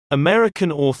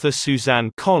American author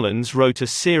Suzanne Collins wrote a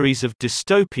series of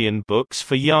dystopian books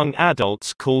for young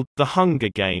adults called The Hunger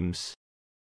Games.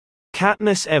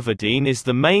 Katniss Everdeen is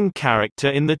the main character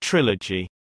in the trilogy.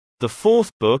 The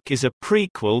fourth book is a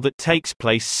prequel that takes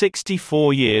place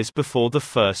 64 years before the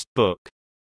first book.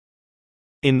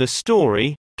 In the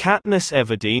story, Katniss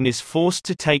Everdeen is forced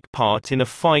to take part in a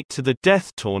fight to the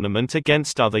death tournament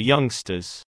against other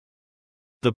youngsters.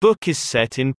 The book is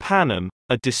set in Panem,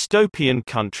 a dystopian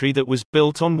country that was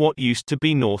built on what used to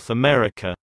be North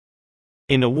America.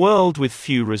 In a world with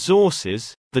few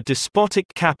resources, the despotic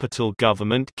capital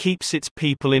government keeps its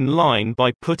people in line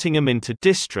by putting them into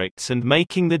districts and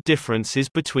making the differences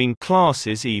between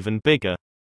classes even bigger.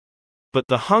 But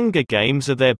the Hunger Games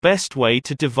are their best way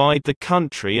to divide the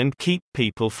country and keep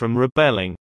people from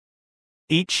rebelling.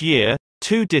 Each year,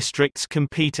 two districts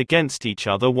compete against each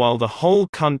other while the whole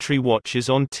country watches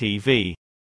on TV.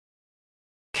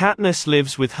 Katniss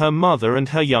lives with her mother and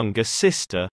her younger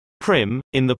sister, Prim,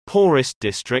 in the poorest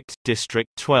district, District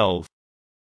 12.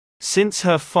 Since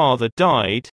her father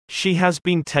died, she has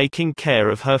been taking care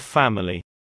of her family.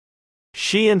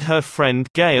 She and her friend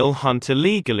Gale hunt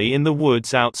illegally in the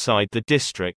woods outside the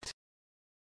district.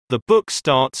 The book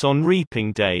starts on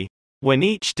Reaping Day, when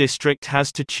each district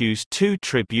has to choose two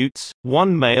tributes,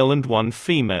 one male and one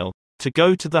female, to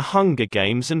go to the Hunger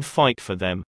Games and fight for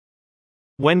them.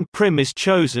 When Prim is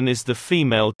chosen as the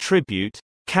female tribute,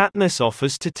 Katniss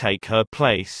offers to take her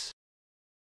place.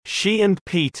 She and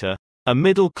Peter, a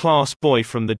middle-class boy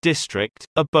from the district,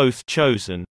 are both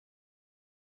chosen.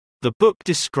 The book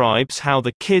describes how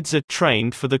the kids are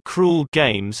trained for the cruel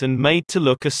games and made to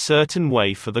look a certain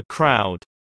way for the crowd.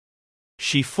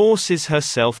 She forces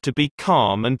herself to be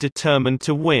calm and determined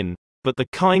to win, but the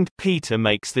kind Peter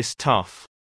makes this tough.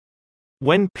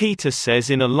 When Peter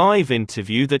says in a live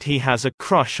interview that he has a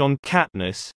crush on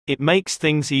Katniss, it makes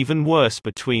things even worse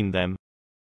between them.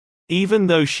 Even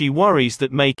though she worries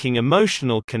that making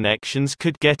emotional connections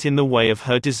could get in the way of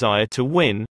her desire to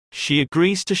win, she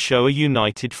agrees to show a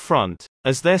united front,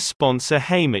 as their sponsor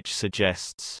Haymitch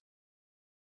suggests.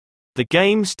 The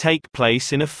games take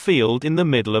place in a field in the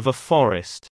middle of a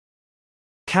forest.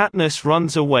 Katniss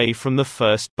runs away from the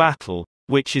first battle,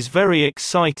 which is very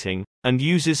exciting, and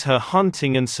uses her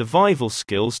hunting and survival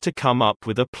skills to come up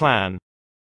with a plan.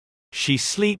 She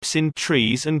sleeps in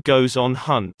trees and goes on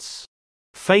hunts.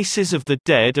 Faces of the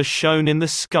dead are shown in the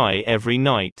sky every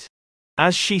night.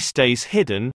 As she stays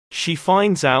hidden, she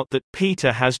finds out that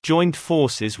Peter has joined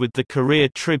forces with the career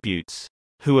tributes,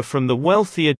 who are from the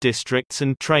wealthier districts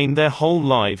and train their whole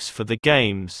lives for the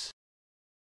games.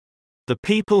 The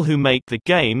people who make the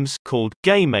games, called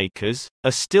Gamemakers,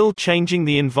 are still changing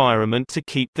the environment to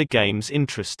keep the games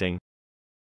interesting.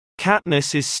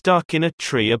 Katniss is stuck in a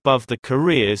tree above the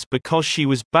careers because she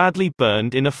was badly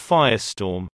burned in a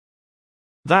firestorm.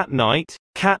 That night,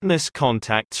 Katniss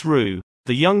contacts Rue,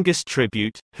 the youngest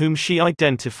tribute, whom she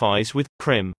identifies with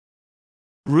Prim.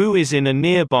 Rue is in a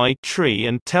nearby tree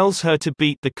and tells her to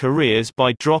beat the careers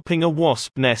by dropping a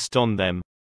wasp nest on them.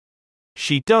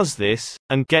 She does this,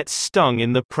 and gets stung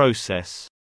in the process.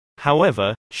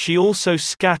 However, she also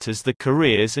scatters the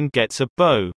careers and gets a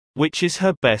bow, which is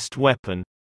her best weapon.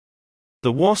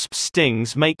 The wasp's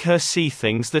stings make her see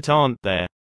things that aren't there.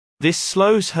 This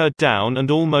slows her down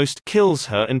and almost kills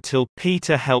her until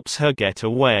Peter helps her get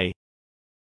away.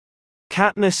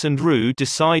 Katniss and Rue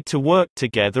decide to work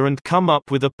together and come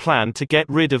up with a plan to get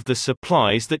rid of the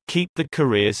supplies that keep the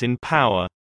careers in power.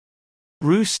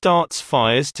 Rue starts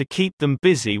fires to keep them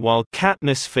busy while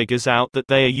Katniss figures out that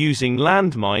they are using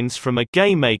landmines from a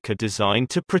Gaymaker design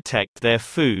to protect their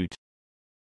food.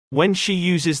 When she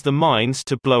uses the mines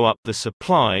to blow up the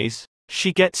supplies,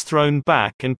 she gets thrown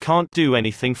back and can't do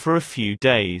anything for a few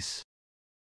days.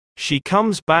 She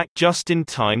comes back just in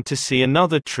time to see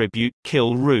another tribute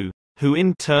kill Rue, who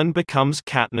in turn becomes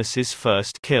Katniss's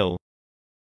first kill.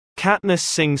 Katniss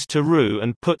sings to Rue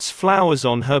and puts flowers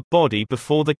on her body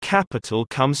before the capital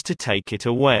comes to take it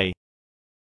away.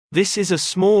 This is a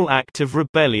small act of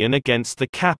rebellion against the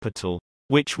capital,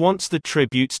 which wants the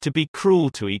tributes to be cruel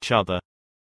to each other.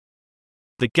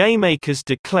 The Gaymakers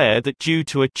declare that due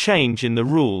to a change in the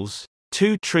rules,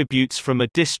 two tributes from a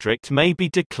district may be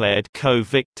declared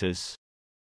co-victors.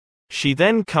 She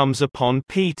then comes upon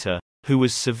Peter, who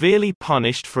was severely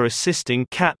punished for assisting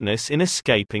Katniss in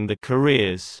escaping the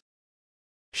careers.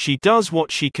 She does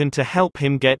what she can to help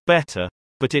him get better,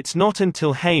 but it's not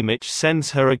until Haymitch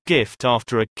sends her a gift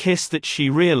after a kiss that she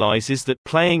realizes that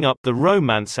playing up the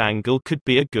romance angle could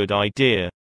be a good idea.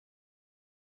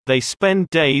 They spend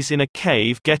days in a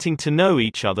cave getting to know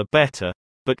each other better,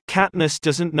 but Katniss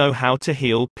doesn't know how to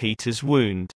heal Peter's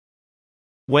wound.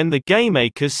 When the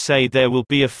Gaymakers say there will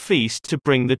be a feast to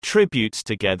bring the tributes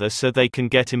together so they can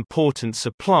get important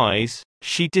supplies,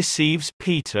 she deceives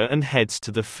Peter and heads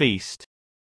to the feast.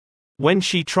 When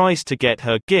she tries to get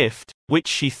her gift, which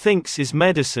she thinks is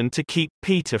medicine to keep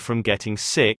Peter from getting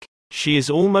sick, she is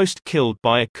almost killed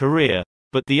by a courier,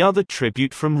 but the other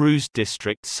tribute from Rue's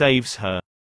district saves her.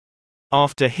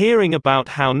 After hearing about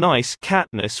how nice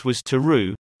Katniss was to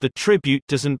Rue, the tribute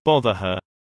doesn't bother her.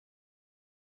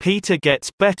 Peter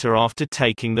gets better after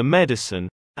taking the medicine,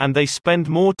 and they spend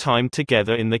more time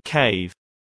together in the cave.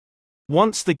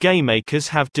 Once the Gaymakers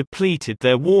have depleted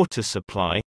their water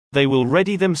supply, they will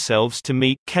ready themselves to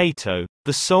meet Cato,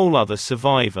 the sole other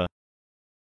survivor.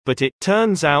 But it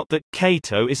turns out that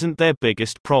Cato isn't their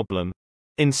biggest problem.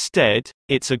 Instead,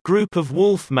 it's a group of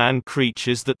wolf-man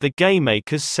creatures that the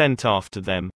Gaymakers sent after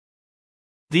them.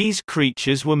 These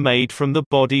creatures were made from the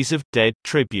bodies of dead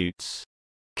tributes.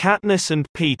 Katniss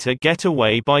and Peter get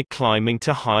away by climbing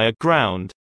to higher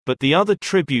ground, but the other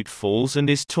tribute falls and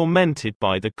is tormented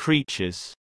by the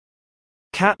creatures.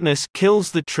 Katniss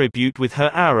kills the tribute with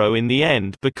her arrow in the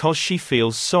end because she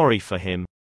feels sorry for him.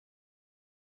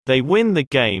 They win the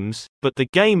games, but the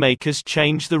Gaymakers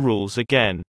change the rules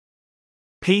again.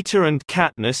 Peter and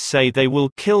Katniss say they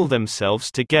will kill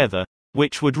themselves together,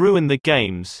 which would ruin the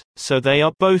games, so they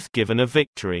are both given a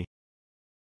victory.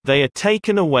 They are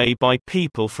taken away by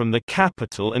people from the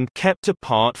capital and kept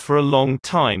apart for a long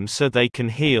time so they can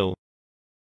heal.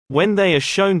 When they are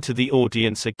shown to the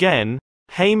audience again,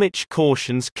 Haymitch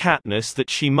cautions Katniss that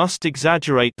she must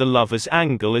exaggerate the lover's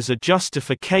angle as a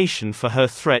justification for her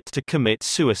threat to commit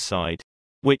suicide,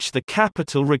 which the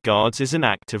capital regards as an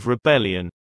act of rebellion.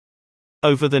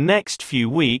 Over the next few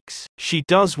weeks, she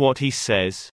does what he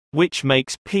says, which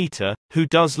makes Peter, who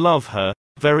does love her,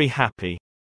 very happy.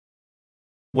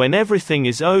 When everything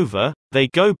is over, they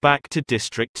go back to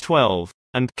District 12,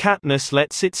 and Katniss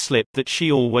lets it slip that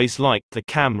she always liked the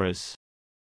cameras.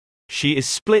 She is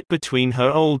split between her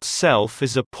old self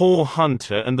as a poor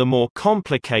hunter and the more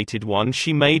complicated one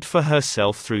she made for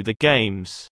herself through the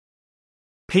games.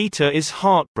 Peter is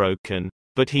heartbroken,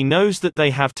 but he knows that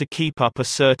they have to keep up a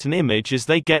certain image as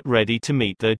they get ready to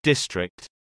meet their district.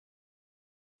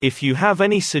 If you have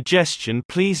any suggestion,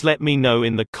 please let me know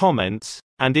in the comments,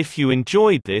 and if you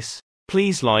enjoyed this,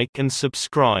 please like and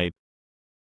subscribe.